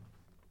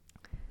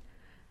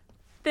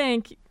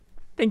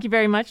Thank you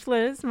very much,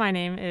 Liz. My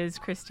name is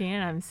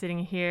Christine. I'm sitting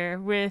here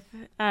with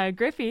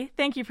Griffy.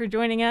 Thank you for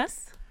joining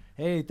us.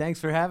 Hey, thanks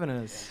for having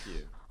us. Thank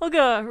you. We'll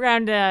go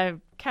around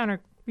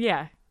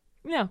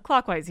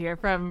clockwise here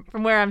from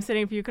where I'm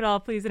sitting. If you could all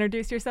please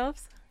introduce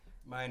yourselves.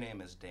 My name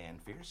is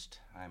Dan Fierst.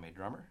 I'm a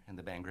drummer in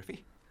the band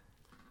Griffy.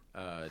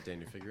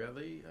 Daniel Figueroa,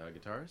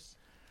 guitarist.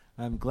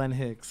 I'm Glenn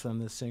Hicks. I'm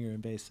the singer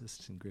and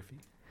bassist in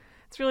Griffy.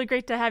 It's really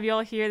great to have you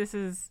all here. This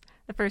is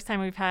the first time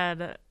we've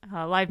had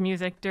live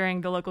music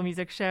during the local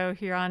music show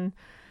here on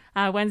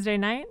Wednesday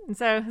night. And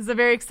so this is a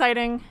very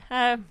exciting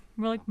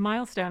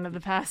milestone of the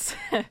past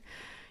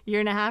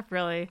year and a half,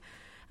 really.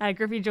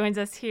 Griffy joins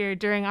us here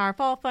during our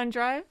Fall Fun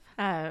Drive,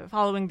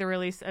 following the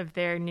release of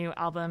their new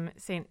album,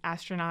 Saint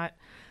Astronaut.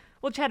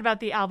 We'll chat about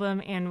the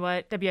album and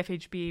what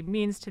WFHB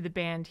means to the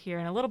band here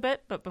in a little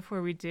bit, but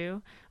before we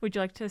do, would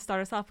you like to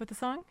start us off with a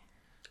song?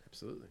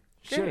 Absolutely.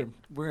 Sure.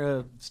 We're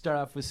going to start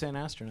off with Saint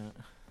Astronaut.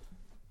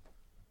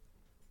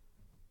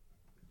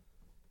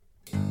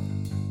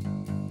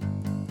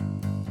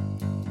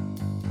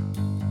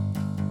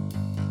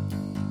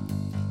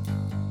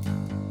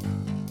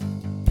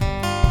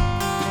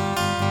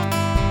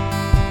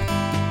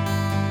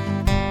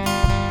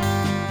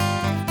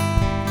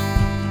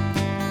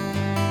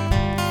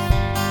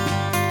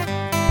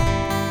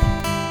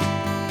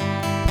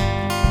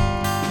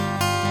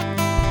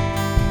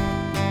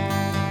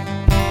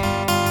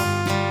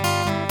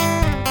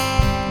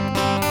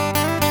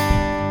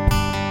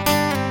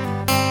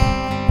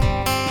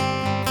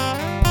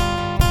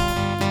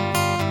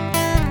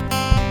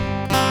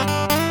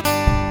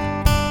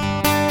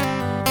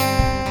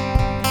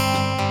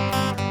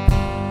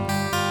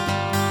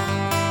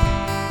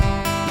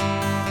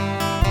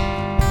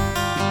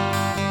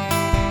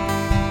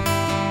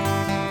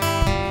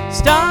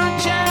 Star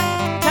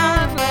Trek,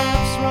 time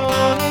lapse,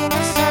 rolling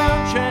the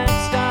soundtrack,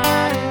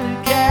 starting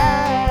to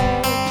catch.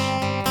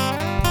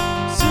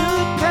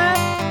 Suit prep,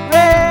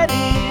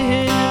 ready,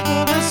 here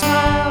with a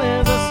smile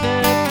as I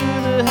step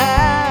through the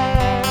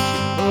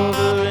hatch.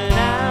 Over and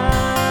out.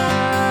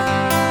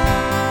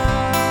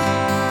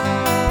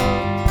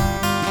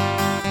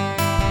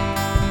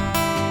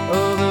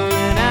 Over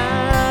and out.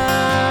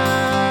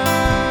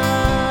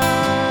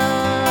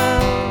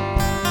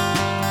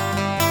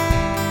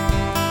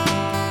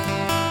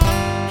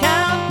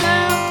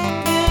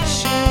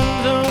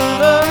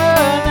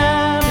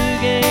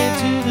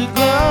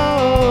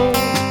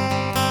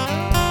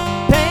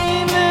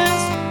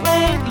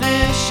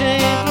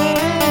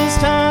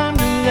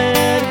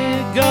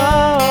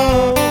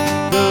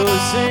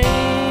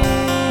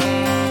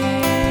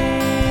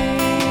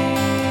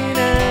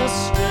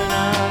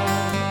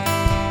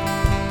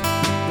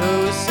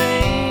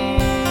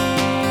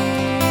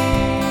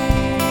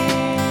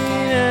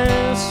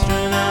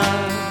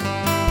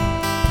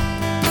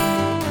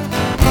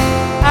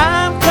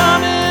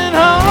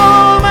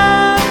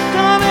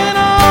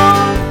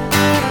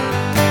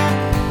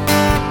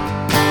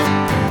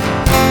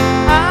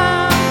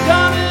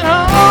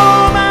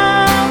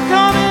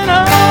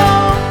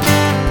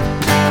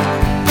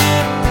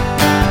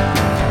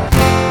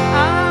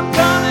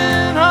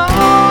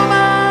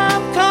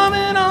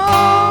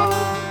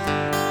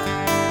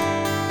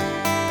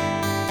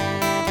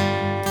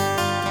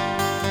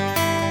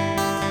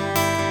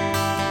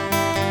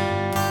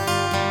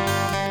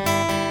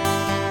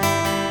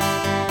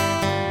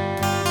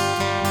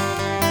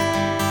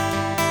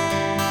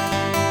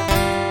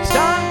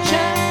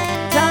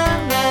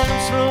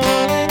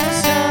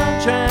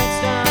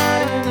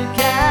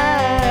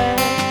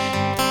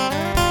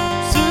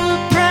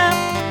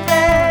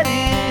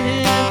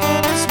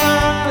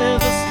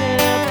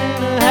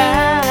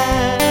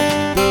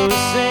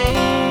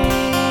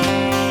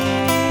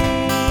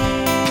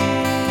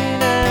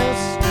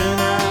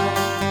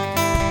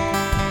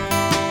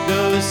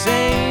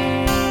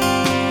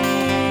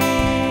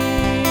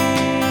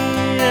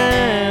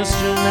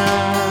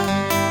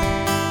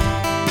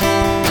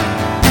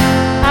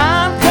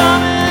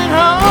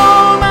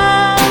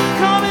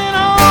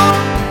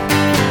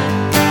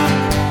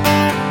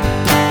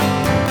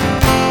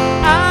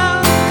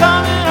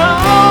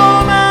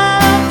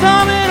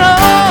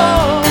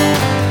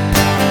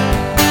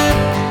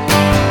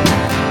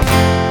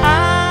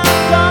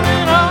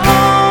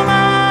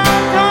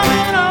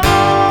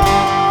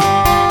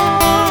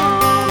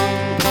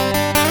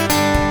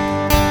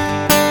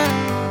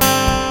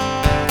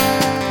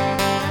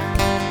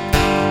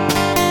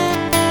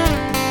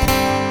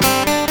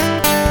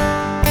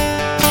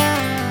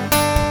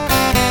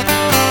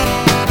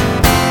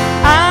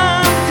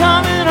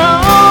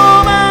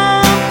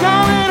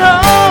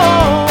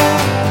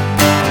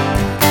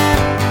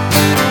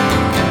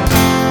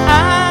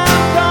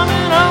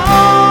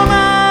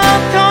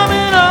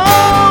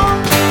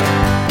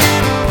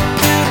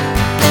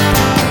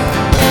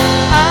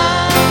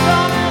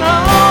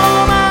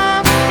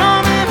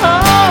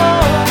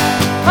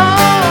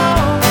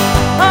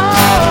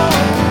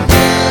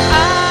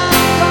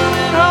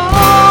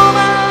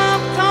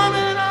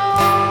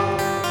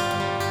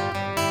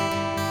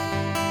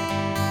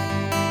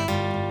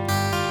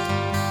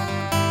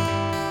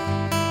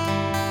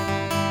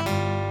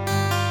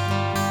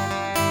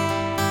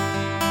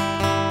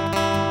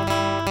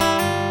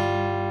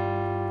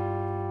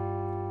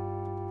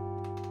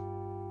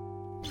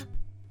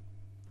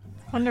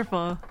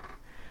 Wonderful.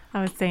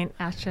 That was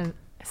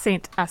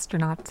Saint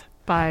Astronaut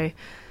by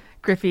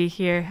Griffy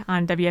here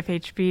on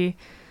WFHB.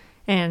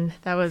 And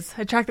that was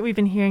a track that we've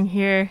been hearing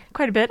here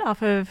quite a bit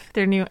off of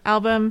their new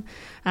album.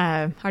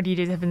 Our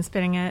DJs have been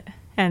spinning it,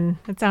 and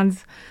it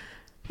sounds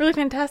really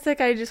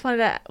fantastic. I just wanted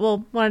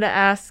to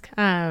ask,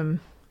 would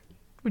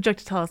you like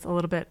to tell us a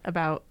little bit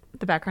about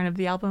the background of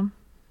the album?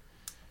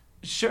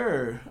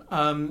 Sure.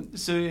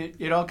 So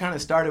it all kind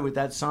of started with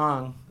that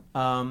song.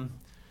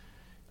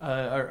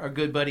 Our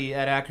good buddy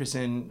Ed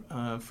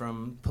Ackerson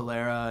from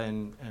Polera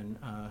and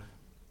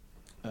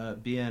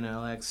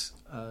BNLX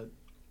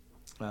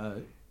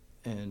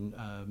and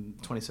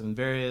 27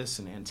 Various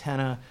and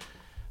Antenna.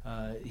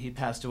 He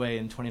passed away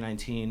in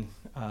 2019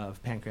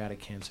 of pancreatic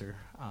cancer,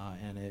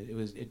 and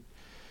it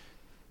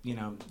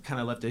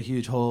kind of left a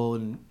huge hole.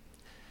 And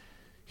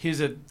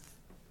he's a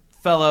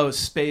fellow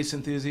space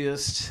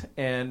enthusiast,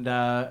 and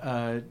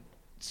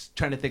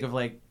trying to think of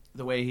like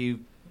the way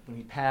when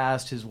he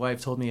passed, his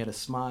wife told me he had a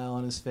smile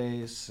on his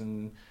face,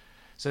 and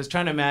so I was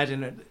trying to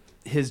imagine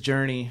his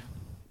journey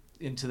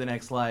into the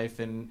next life,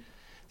 and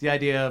the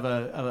idea of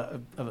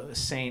a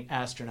saint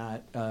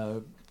astronaut,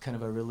 kind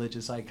of a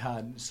religious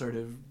icon, sort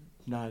of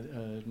not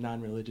a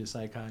non-religious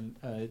icon,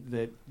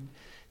 that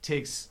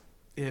takes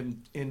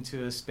him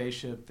into a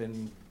spaceship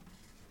and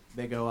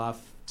they go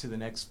off to the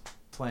next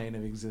plane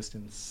of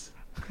existence.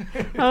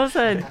 I'd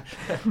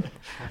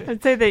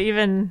say that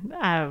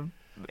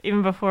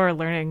even before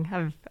learning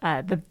of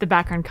the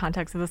background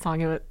context of the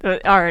song, it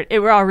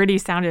already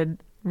sounded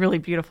really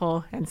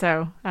beautiful, and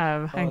so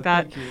I think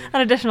that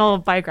an additional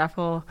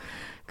biographical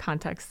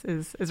context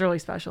is really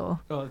special.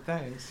 Oh,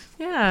 thanks.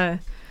 Yeah.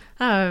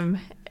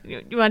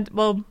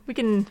 We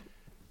can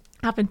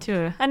hop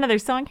into another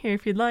song here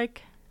if you'd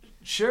like.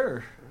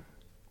 Sure.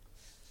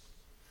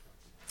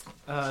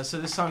 So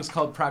this song's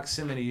called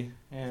Proximity,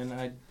 and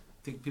I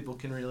think people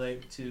can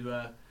relate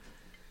to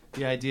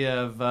the idea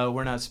of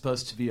we're not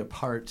supposed to be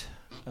apart.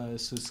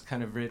 So it's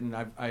kind of written.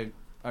 I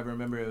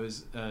remember it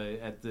was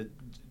at the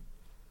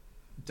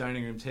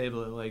dining room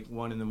table at like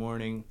 1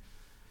 a.m,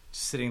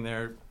 sitting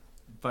there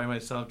by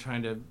myself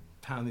trying to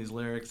pound these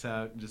lyrics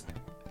out. Just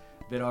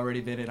they'd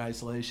already been in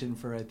isolation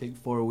for I think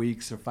 4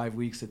 weeks or 5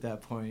 weeks at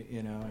that point,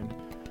 And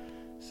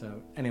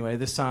so anyway,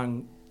 this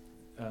song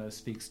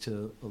speaks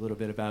to a little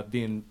bit about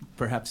being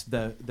perhaps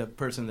the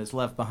person that's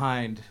left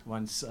behind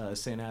once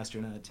Saint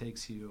Astronaut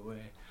takes you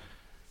away.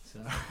 So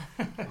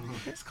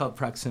it's called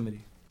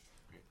Proximity.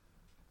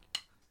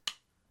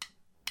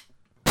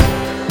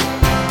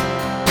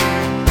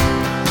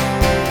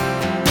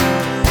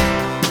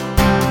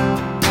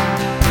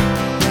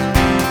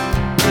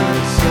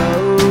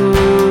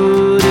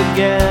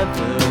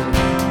 Together,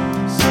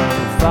 so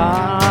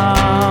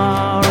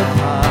far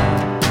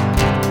apart,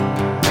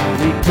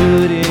 we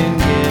couldn't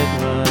get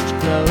much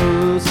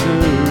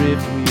closer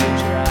if we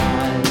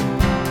tried.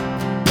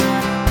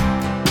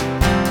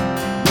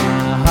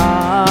 My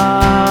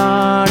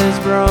heart is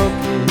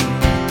broken,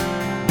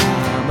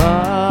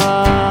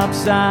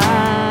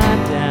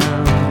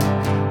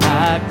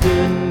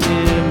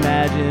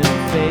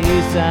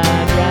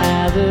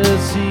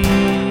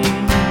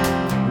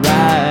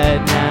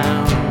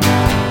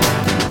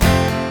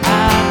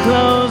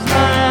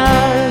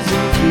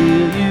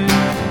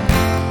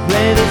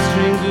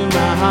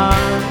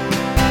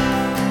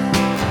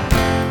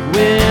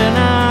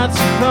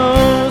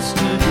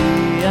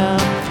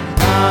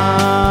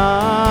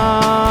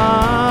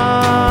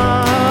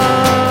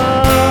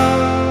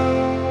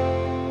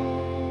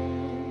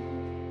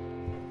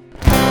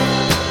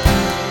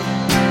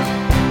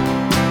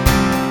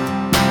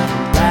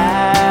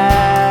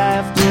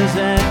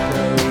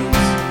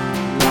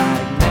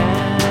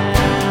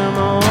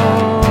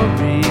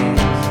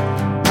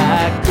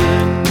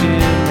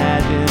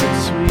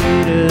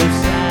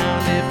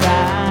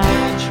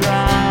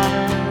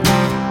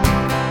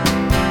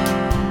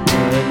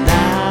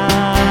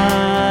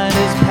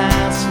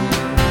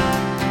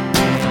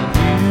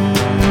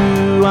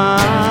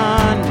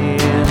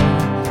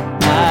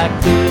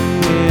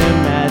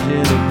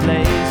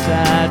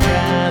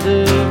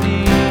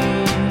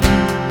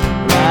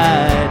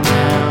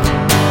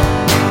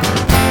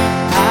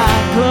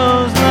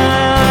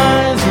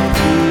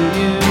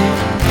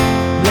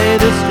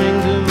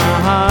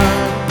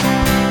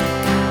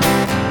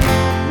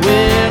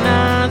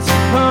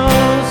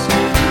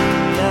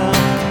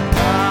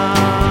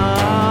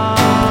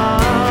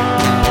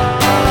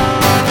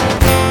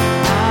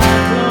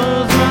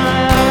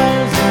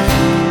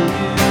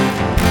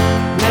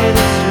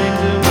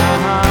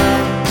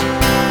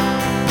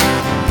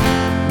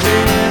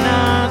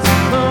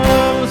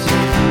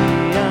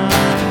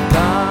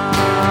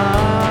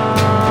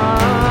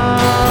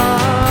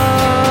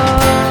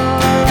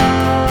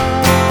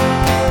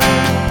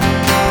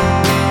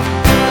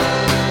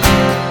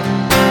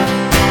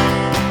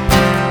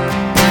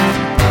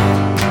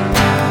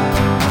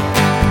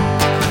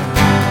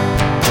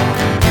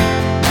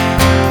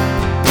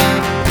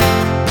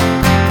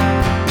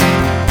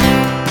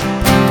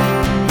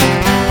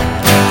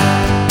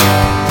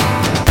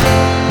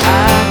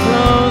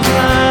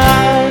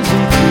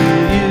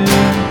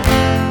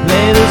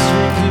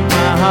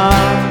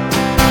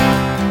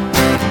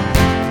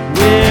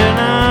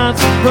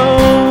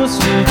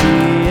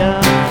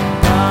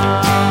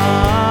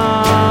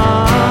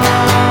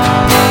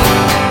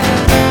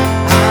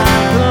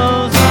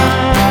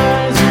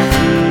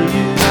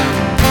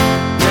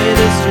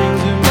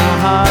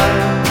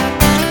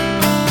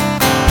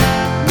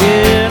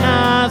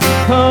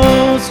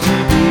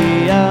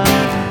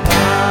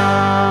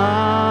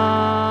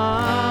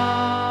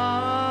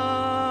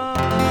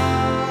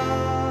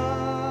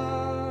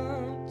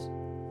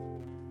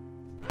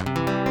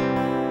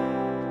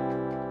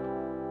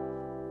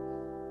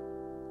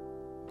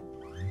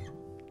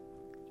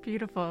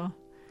 beautiful.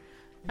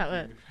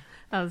 That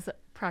was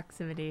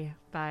Proximity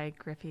by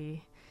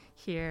Griffy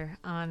here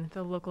on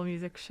the local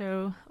music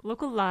show,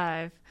 Local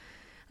Live.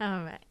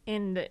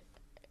 And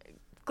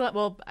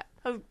Glenn,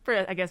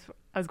 I guess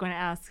I was going to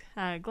ask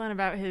Glenn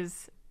about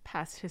his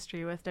past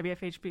history with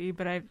WFHB,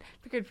 but I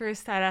figured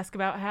first I'd ask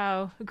about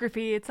how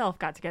Griffy itself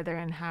got together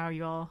and how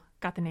you all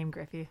got the name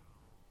Griffy.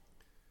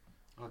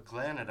 Well,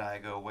 Glenn and I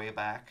go way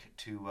back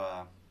to,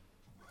 I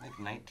think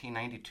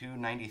 1992,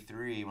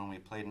 93 when we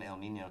played in El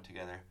Nino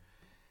together.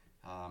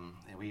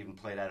 And we even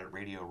played out at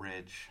Radio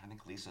Ridge. I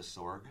think Lisa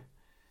Sorg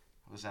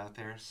was out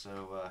there.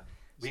 So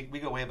we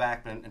go way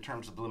back in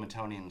terms of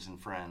Bloomingtonians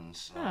and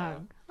friends.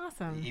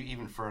 Awesome.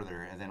 Even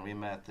further. And then we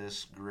met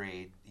this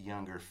great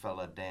younger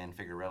fella, Dan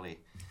Figuarelli,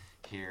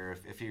 here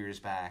a few years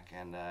back.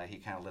 And he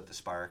kind of lit the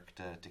spark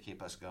to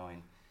keep us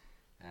going.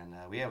 And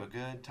we have a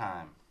good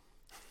time.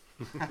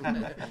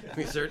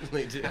 We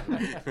certainly do.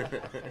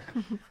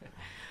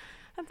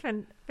 That's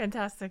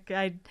fantastic.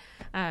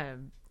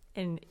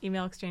 In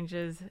email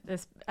exchanges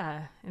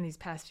in these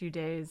past few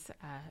days,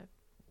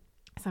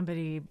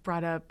 somebody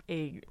brought up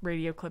a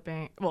radio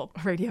clipping,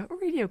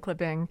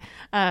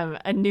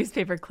 a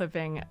newspaper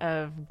clipping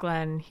of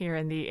Glenn here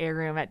in the air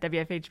room at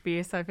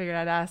WFHB. So I figured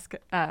I'd ask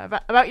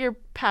about your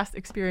past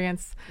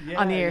experience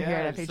on the air here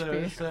at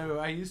FHB. So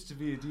I used to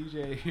be a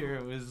DJ here.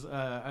 It was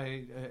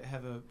I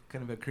have a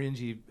kind of a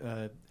cringy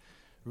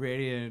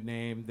radio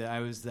name that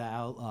I was the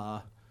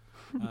Outlaw.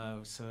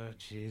 So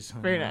geez,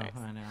 Very nice.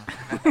 I know.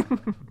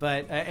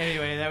 But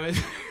anyway, that was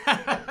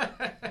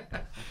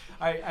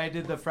I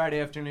did the Friday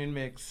afternoon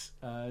mix.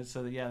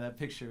 So that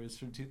picture was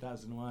from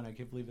 2001. I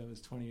can't believe that was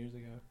 20 years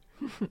ago.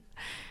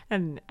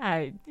 And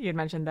you had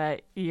mentioned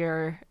that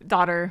your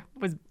daughter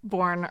was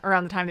born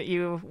around the time that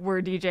you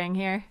were DJing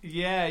here.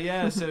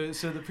 Yeah. So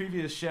the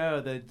previous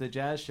show, the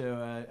jazz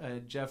show,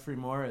 Jeffrey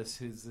Morris,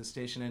 who's the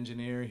station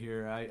engineer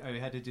here, I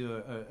had to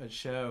do a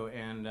show,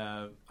 and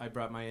I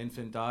brought my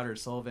infant daughter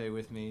Solveig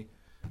with me,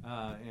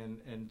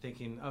 and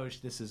thinking,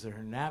 this is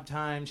her nap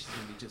time. She's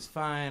gonna be just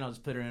fine. I'll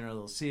just put her in her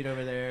little seat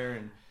over there,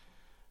 and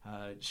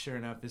sure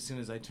enough, as soon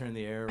as I turned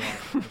the air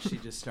on, she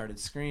just started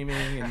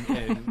screaming,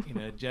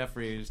 and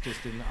Jeffrey was just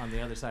on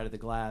the other side of the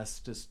glass,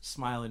 just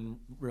smiling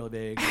real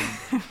big.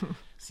 And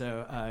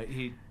so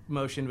he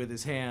motioned with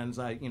his hands,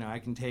 I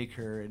can take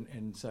her,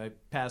 and so I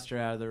passed her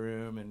out of the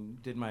room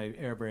and did my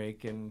air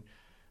brake, and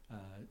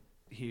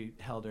he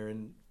held her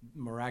and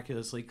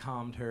miraculously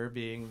calmed her,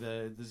 being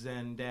the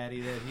Zen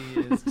daddy that he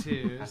is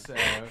too. So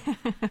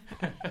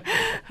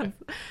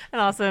an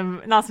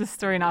awesome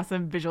story and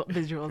awesome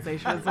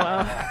visualization as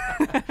well.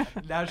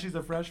 Now she's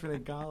a freshman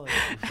in college.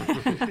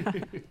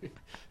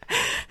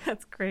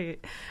 That's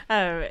great.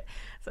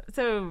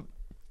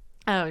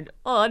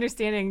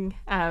 Understanding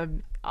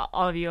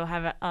all of you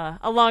have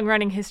a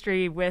long-running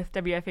history with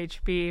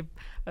WFHB,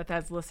 both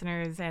as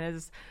listeners and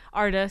as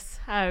artists.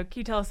 Can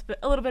you tell us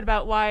a little bit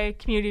about why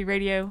community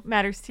radio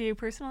matters to you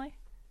personally?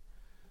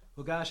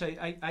 Well, gosh,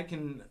 I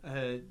can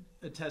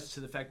attest to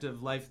the fact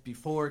of life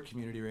before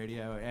community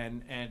radio,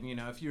 and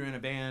if you're in a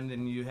band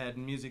and you had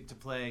music to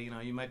play,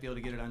 you might be able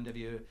to get it on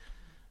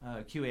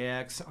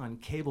QAX on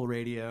cable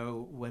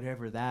radio,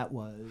 whatever that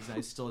was.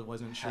 I still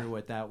wasn't sure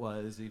what that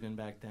was even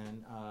back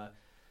then.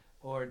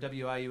 Or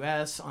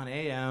WIUS on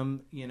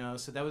AM,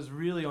 so that was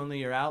really only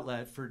your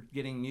outlet for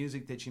getting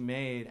music that you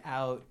made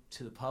out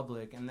to the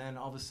public. And then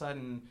all of a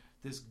sudden,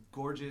 this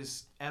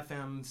gorgeous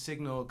FM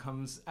signal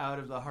comes out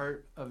of the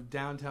heart of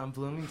downtown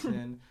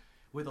Bloomington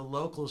with a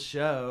local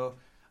show.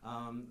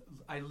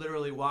 I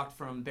literally walked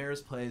from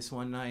Bear's Place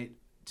one night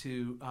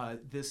to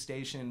this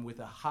station with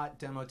a hot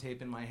demo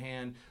tape in my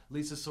hand.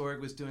 Lisa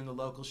Sorg was doing the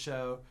local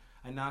show.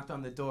 I knocked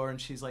on the door, and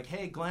she's like,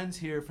 "Hey, Glenn's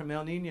here from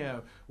El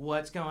Nino.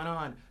 What's going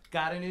on?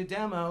 Got a new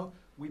demo."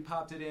 We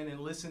popped it in and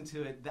listened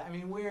to it.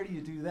 Where do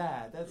you do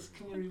that? That's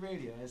community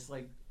radio. It's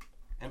like...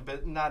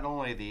 But not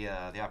only the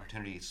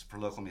opportunities for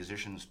local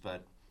musicians,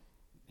 but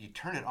you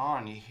turn it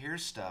on, you hear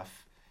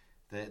stuff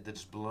that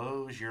just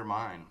blows your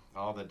mind.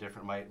 All the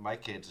different... My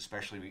kids,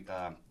 especially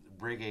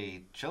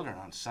Brigade children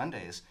on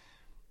Sundays,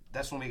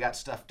 that's when we got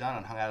stuff done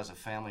and hung out as a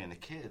family. And the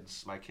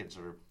kids, my kids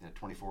are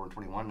 24 and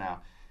 21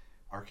 now.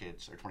 Our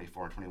kids are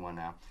 24 and 21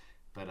 now.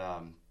 But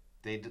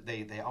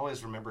they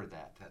always remembered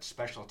that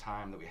special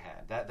time that we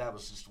had. That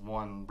was just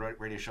one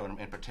radio show in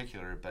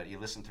particular, but you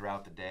listen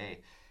throughout the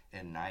day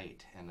and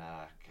night, and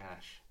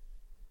gosh.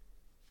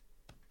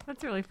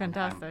 That's really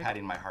fantastic. I'm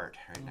patting my heart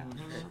right now.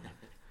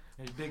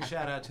 A big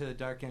shout out to the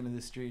Dark End of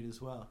the Street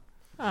as well.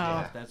 Oh.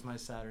 Yeah, that's my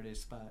Saturday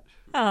spot.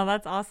 Oh,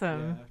 that's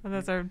awesome. Yeah.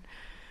 Those are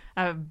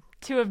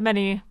two of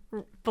many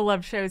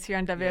beloved shows here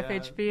on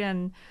WFHB,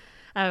 and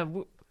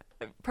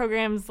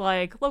programs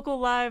like Local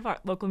Live, our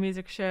local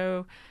music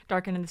show,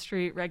 Dark End of the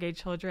Street, Reggae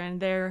Children,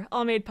 they're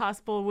all made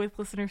possible with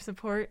listener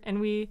support,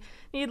 and we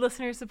need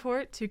listener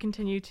support to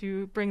continue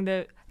to bring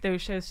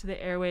those shows to the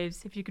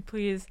airwaves. If you could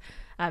please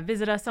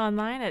visit us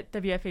online at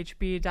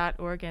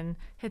WFHB.org and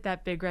hit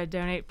that big red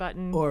donate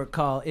button. Or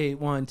call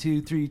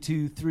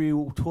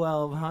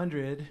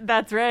 812-323-1200.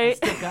 That's right.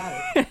 I still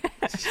got it.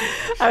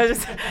 I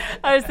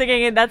was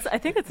thinking I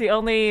think that's the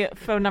only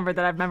phone number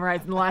that I've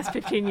memorized in the last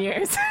 15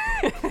 years.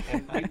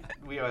 And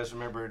we always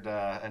remembered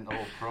an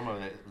old promo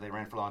that they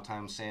ran for a long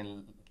time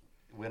saying,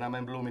 "When I'm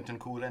in Bloomington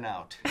cooling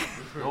out,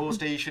 the old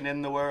station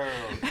in the world."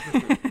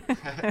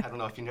 I don't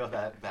know if you know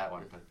that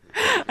one,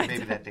 but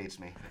maybe that dates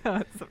me.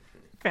 That's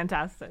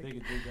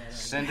fantastic.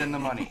 Send in the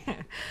money.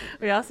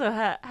 We also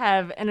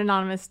have an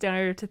anonymous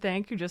donor to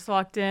thank who just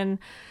walked in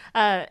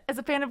as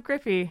a fan of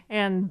Griffy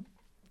and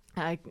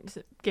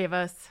gave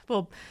us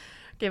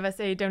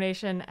a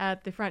donation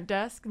at the front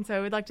desk. And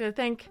so we'd like to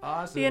thank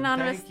the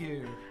anonymous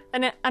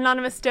an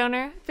anonymous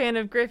donor, fan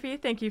of Griffy.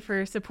 Thank you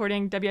for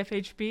supporting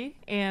WFHB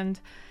and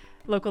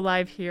Local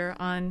Live here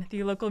on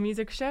the Local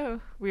Music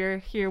Show. We're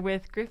here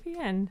with Griffy,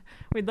 and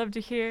we'd love to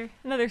hear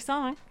another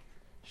song.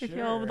 If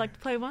you all would like to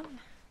play one.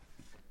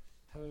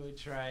 How about we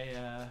try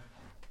I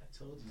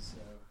Told You So?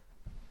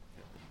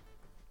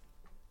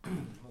 Hold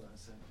on a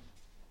second.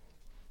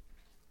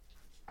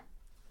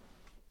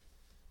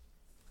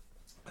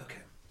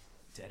 Okay.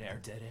 Dead air.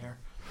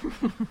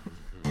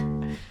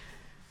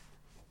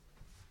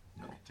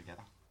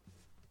 Together.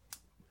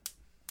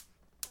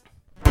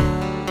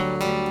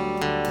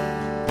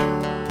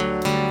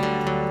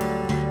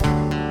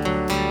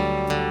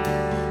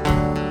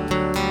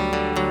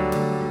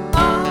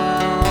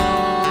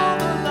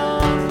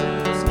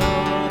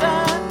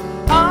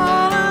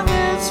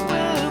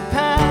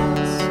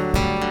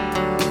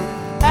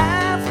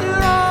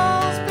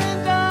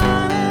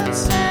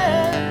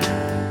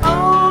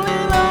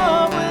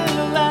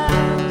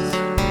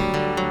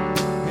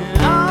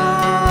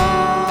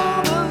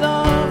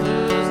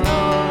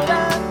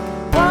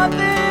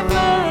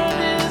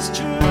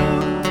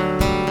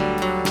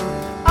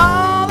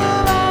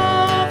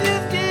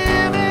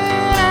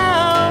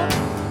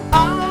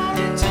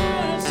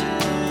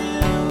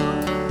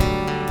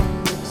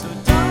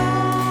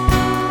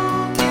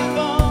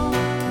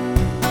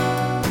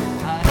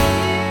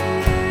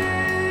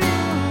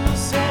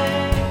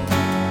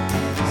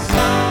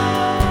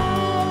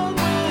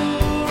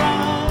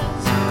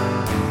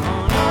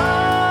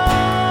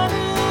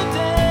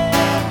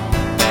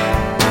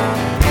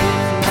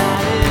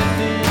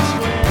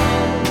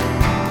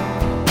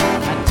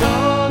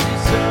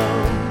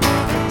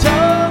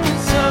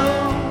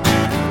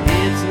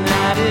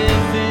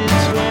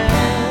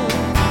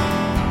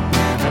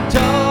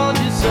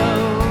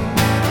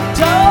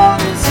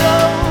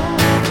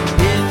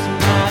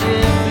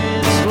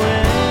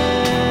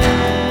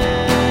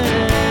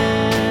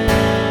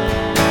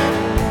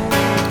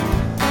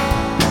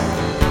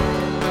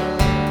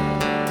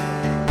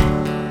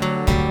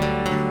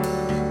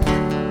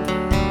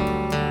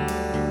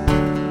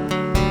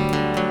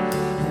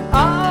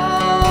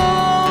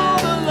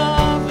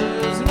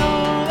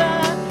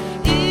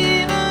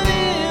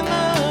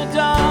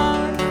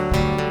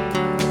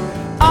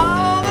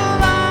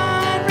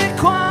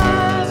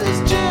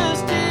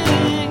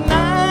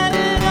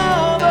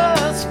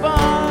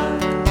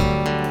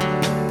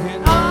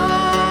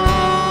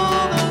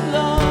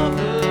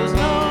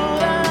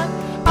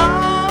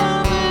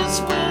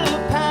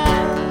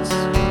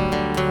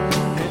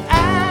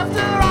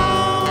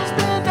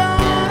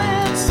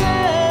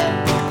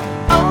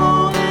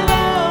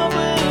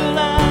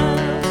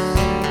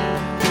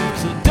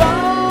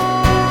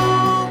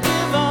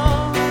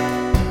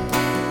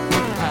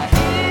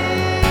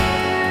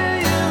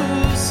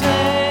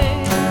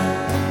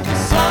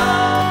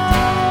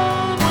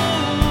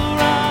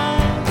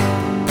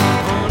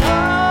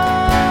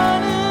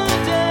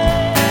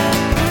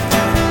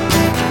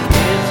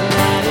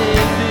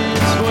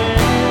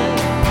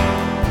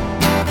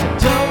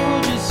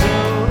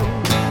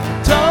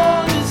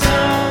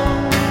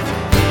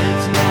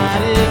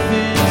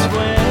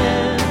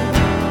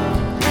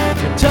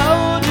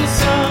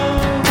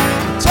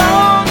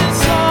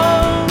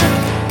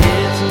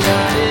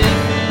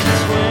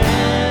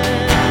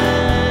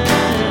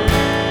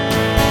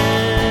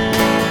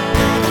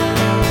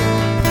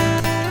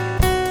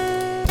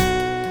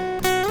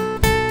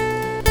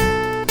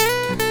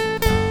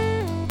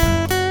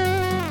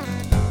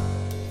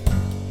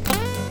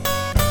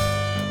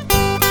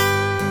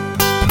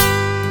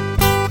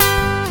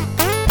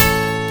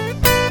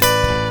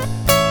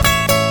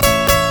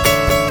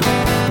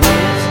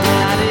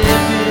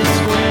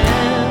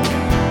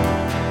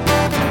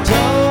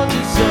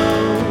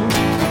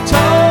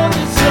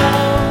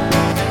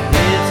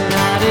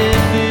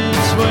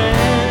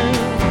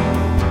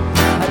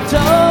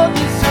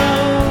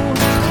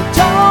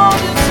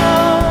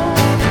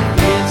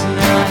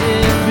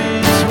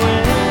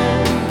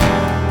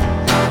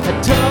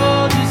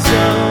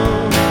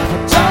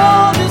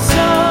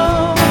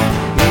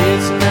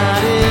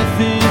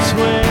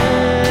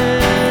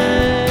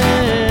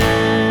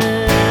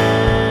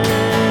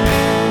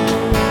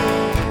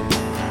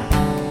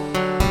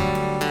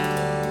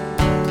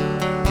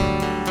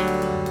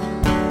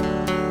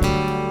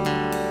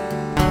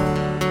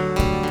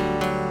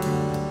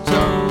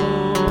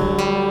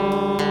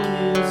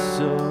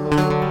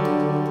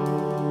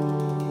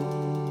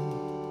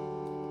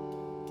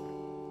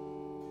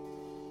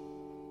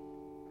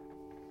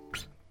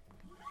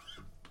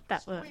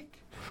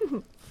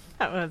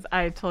 was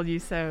I Told You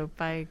So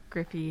by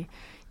Griffy.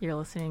 You're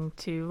listening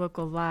to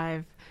Local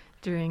Live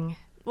during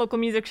local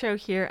music show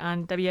here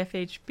on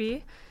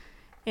WFHB.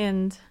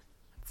 And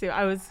so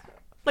I was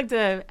like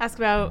to ask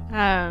about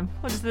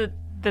just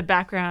the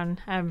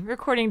background,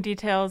 recording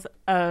details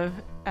of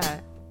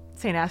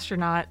St.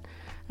 Astronaut.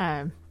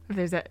 If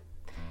there's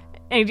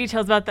any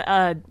details about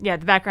the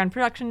background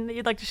production that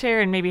you'd like to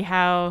share, and maybe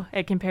how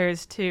it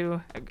compares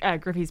to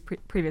Griffy's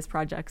previous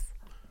projects.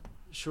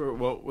 Sure.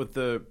 Well, with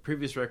the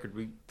previous record,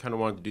 we kind of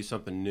wanted to do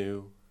something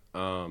new.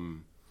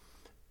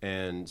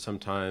 And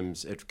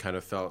sometimes it kind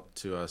of felt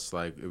to us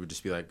like it would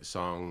just be like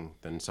song,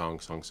 then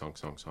song, song, song,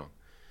 song, song.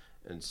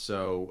 And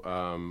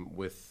so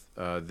with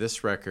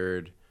this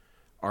record,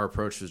 our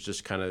approach was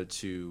just kind of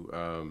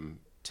to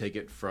take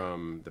it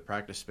from the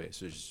practice space,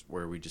 which is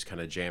where we just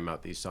kind of jam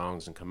out these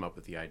songs and come up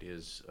with the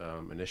ideas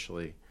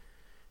initially.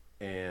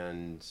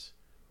 And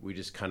we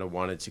just kind of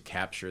wanted to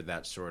capture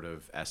that sort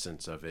of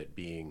essence of it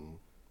being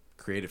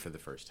created for the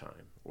first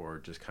time, or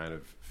just kind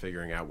of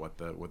figuring out what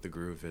the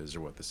groove is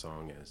or what the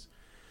song is.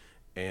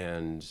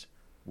 And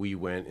we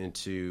went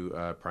into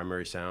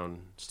Primary Sound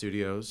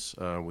Studios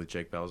with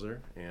Jake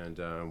Belzer,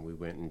 and we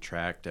went and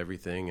tracked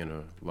everything in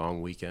a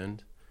long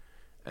weekend.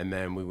 And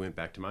then we went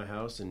back to my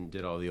house and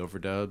did all the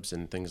overdubs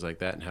and things like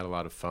that, and had a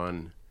lot of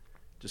fun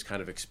just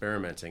kind of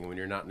experimenting. When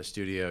you're not in a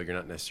studio, you're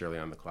not necessarily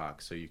on the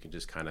clock, so you can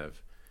just kind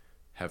of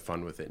have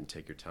fun with it and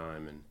take your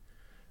time. And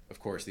of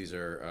course, these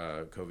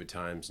are COVID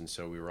times, and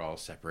so we were all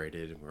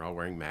separated, and we were all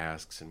wearing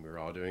masks, and we were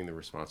all doing the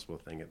responsible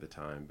thing at the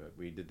time. But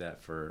we did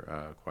that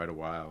for quite a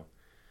while.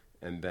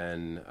 And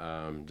then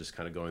just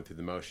kind of going through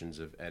the motions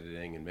of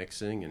editing and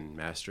mixing and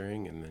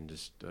mastering, and then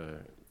just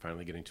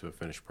finally getting to a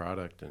finished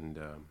product. And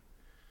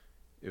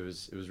it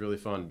was really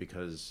fun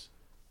because,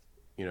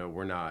 you know,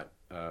 we're not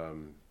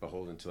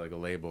beholden to like a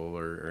label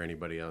or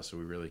anybody else, so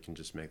we really can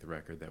just make the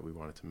record that we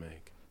wanted to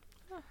make.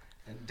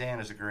 And Dan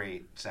is a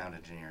great sound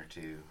engineer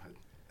too.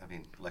 I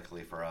mean,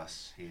 luckily for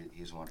us,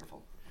 he's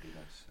wonderful. What he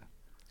does.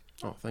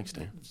 So. Oh, thanks,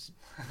 Dan.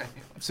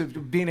 So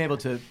being able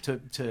to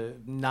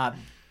not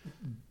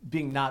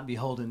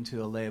beholden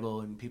to a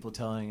label and people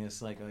telling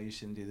us like, oh, you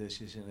shouldn't do this,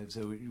 you shouldn't.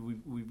 So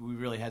we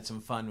really had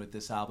some fun with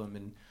this album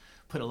and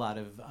put a lot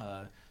of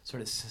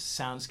sort of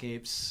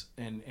soundscapes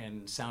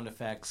and sound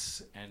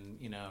effects and,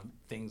 you know,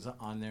 things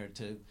on there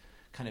to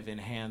kind of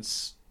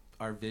enhance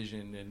our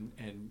vision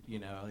and you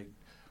know, like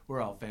we're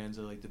all fans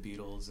of like the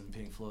Beatles and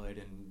Pink Floyd,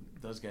 and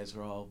those guys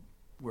were all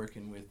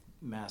working with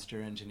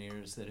master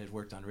engineers that had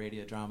worked on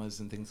radio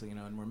dramas and things, you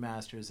know, and were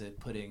masters at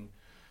putting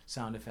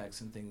sound effects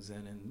and things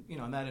in, and you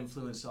know, and that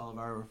influenced all of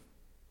our,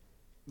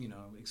 you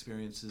know,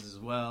 experiences as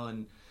well.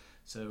 And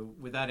so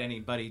without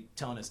anybody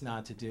telling us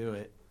not to do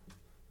it,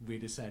 we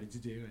decided to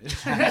do it.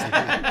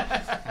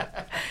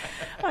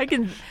 I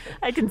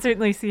can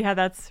certainly see how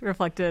that's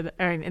reflected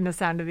in the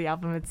sound of the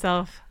album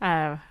itself.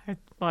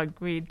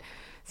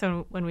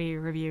 So when we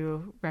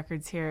review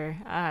records here,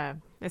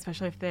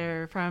 especially if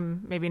they're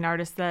from maybe an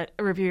artist that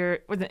a reviewer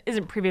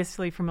isn't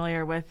previously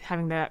familiar with,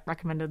 having that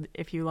recommended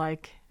if you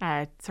like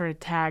sort of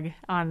tag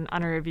on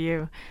a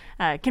review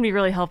can be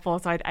really helpful.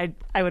 So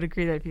I would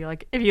agree that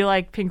if you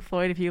like Pink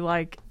Floyd, if you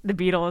like the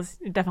Beatles,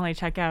 definitely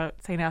check out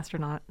St.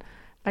 Astronaut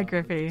by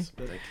Griffy.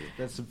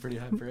 That's some pretty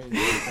high praise.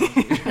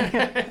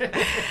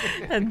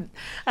 And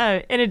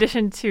in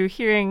addition to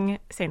hearing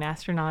St.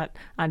 Astronaut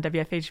on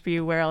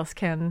WFHB, where else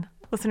can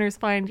listeners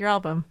find your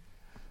album?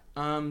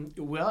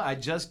 Well, I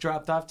just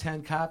dropped off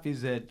 10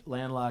 copies at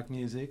Landlocked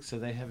Music, so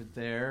they have it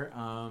there.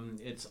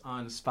 It's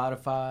on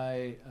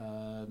Spotify,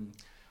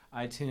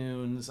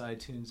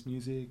 iTunes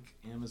Music,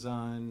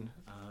 Amazon.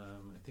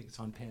 I think it's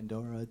on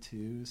Pandora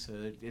too,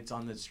 so it's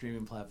on the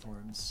streaming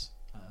platforms.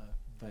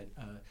 But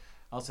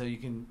also, you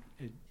can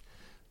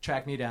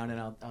track me down,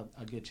 and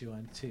I'll get you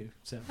on too.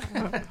 So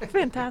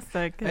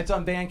fantastic! It's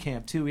on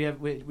Bandcamp too.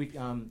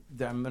 I'm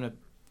gonna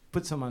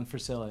put some on for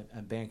sale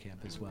at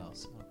Bandcamp as well.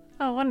 So.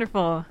 Oh,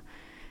 wonderful!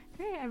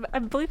 Great. I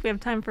believe we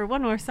have time for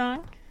one more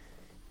song.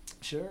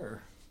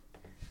 Sure.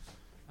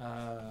 Do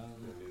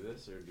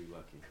this or do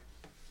Lucky?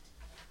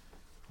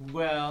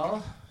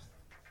 Well,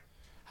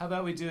 how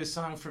about we do a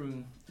song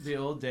from the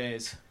old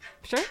days?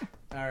 Sure.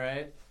 All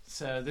right.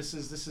 So this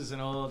is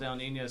an old El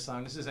Nino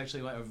song. This is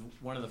actually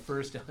one of the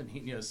first El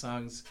Nino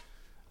songs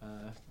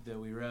that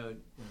we wrote.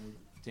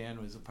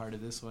 Dan was a part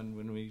of this one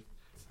when we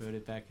wrote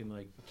it back in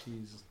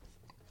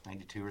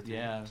 92 or 3,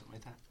 yeah, something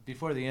like that.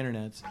 Before the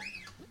internet.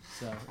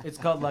 So it's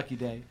called Lucky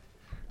Day.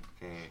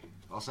 Okay,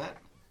 all set?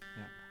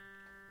 Yeah.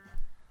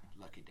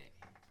 Lucky Day.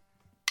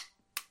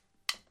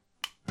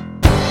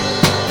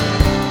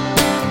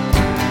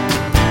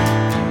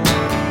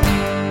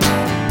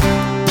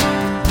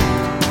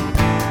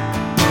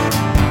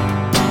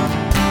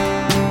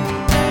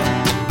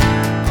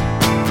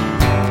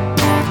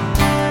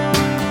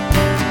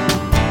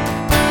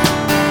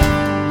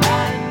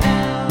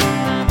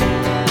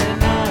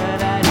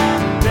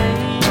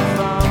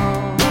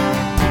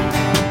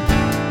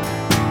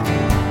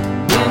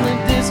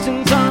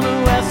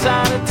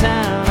 Side of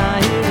town,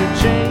 I hear a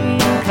train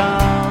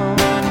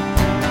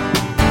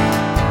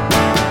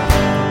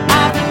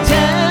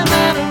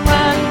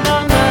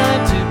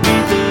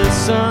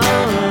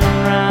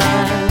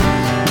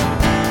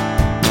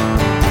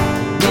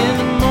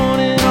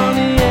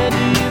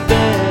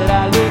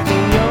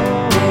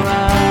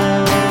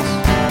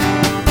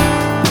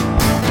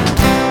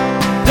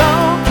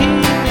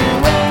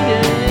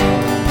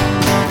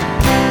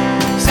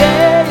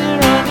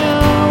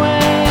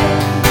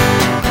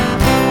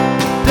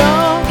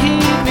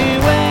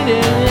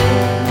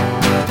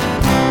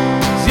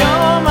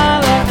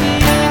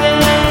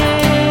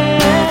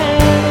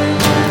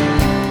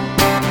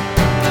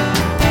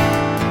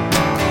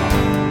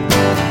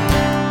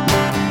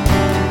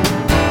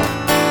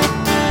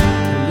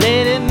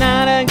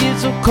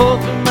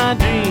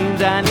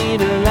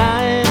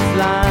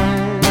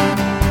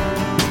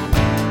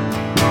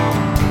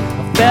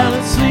fell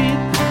asleep,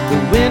 the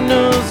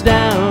windows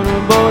down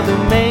aboard the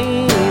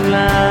main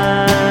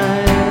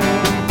line.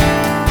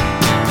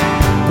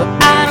 But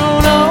I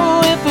don't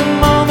know if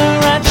I'm on the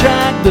right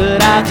track,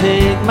 but I'll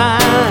take my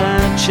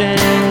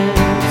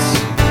chance.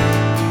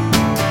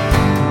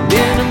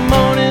 In the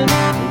morning,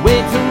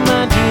 wait for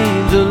my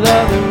dreams of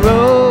love and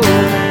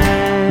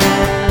romance.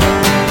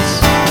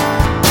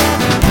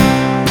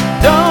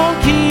 Don't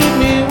keep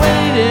me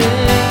waiting,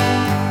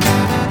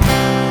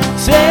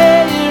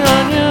 say you're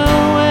on your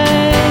way.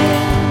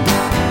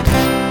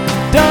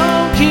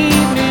 Don't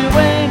keep me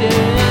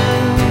waiting,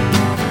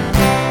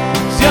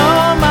 'cause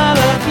you're my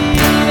lucky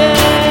day.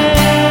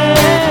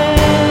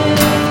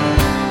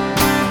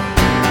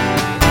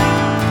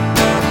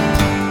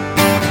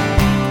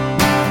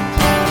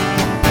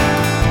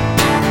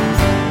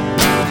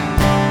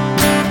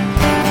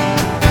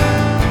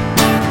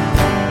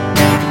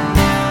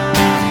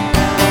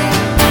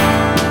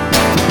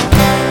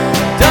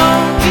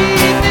 Don't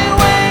keep me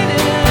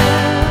waiting,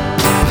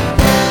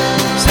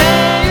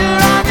 say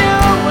you're on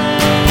your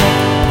way.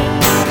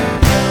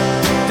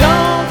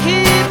 Don't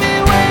keep me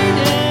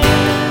waiting,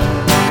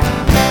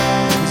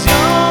 'cause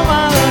you're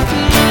my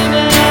lucky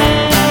day.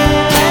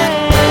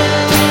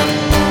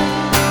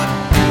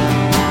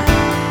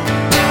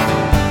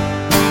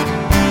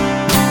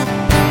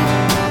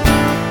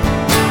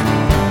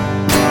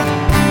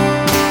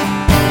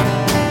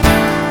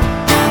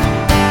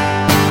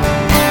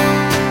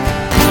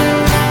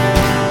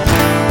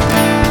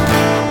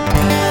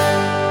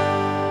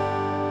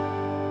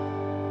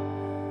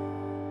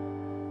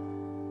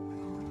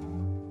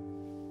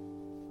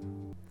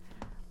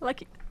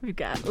 We've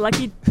got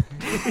Lucky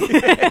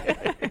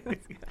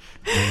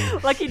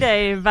Lucky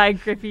Day by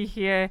Griffy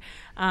here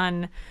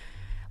on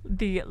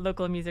the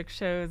local music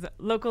show's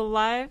Local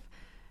Live.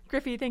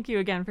 Griffy, thank you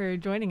again for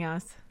joining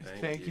us.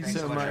 Thank you Thanks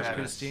so so much for much,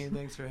 having us. Christine.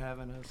 Thanks for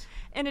having us.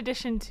 In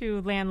addition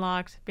to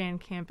Landlocked,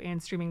 Bandcamp,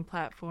 and streaming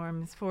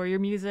platforms for your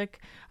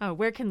music,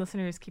 where can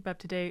listeners keep up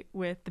to date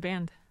with the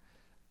band?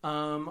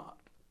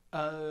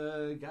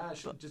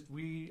 Just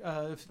we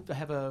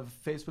have a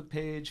Facebook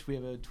page, we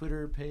have a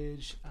Twitter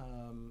page,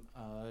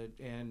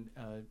 and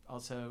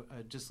also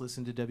just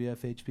listen to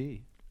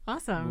WFHB.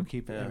 Awesome. We'll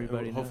keep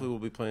everybody. Hopefully, we'll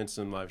be playing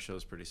some live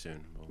shows pretty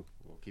soon. We'll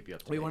keep you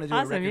up to date. We want to do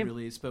Awesome, a record yeah.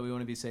 release, but we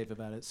want to be safe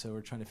about it, so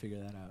we're trying to figure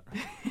that out.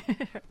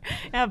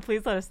 Yeah,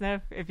 please let us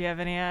know if you have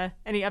any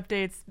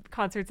updates,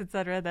 concerts,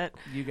 etc. That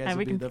You guys will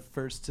we be can. the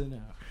first to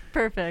know.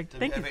 Perfect.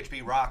 Thank you.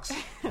 WFHB rocks.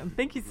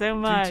 Thank you so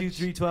much.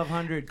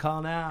 323-1200.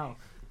 Call now.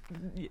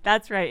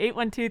 That's right,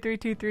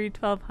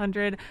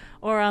 812-323-1200,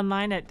 or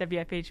online at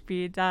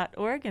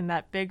wfhb.org. And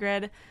that big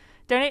red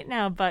Donate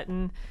Now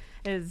button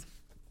is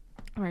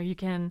where you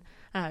can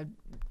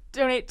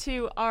donate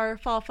to our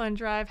Fall Fund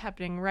Drive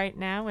happening right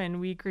now, and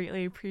we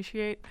greatly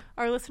appreciate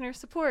our listener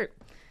support.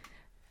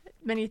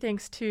 Many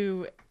thanks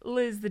to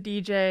Liz the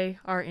DJ,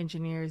 our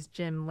engineers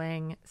Jim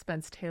Lang,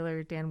 Spence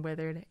Taylor, Dan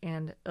Withered,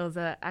 and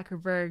Ilze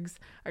Akerbergs,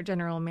 our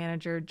general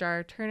manager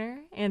Jar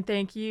Turner. And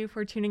thank you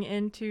for tuning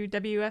in to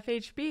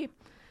WFHB.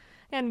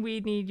 And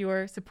we need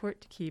your support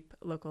to keep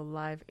Local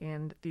Live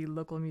and the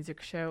local music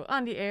show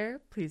on the air.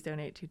 Please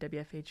donate to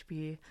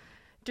WFHB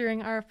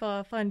during our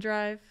Fall Fund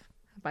Drive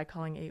by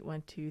calling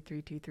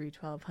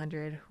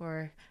 812-323-1200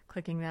 or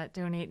clicking that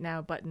Donate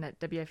Now button at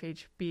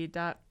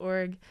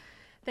wfhb.org.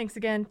 Thanks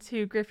again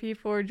to Griffy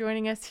for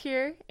joining us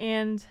here,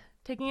 and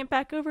taking it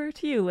back over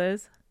to you,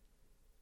 Liz.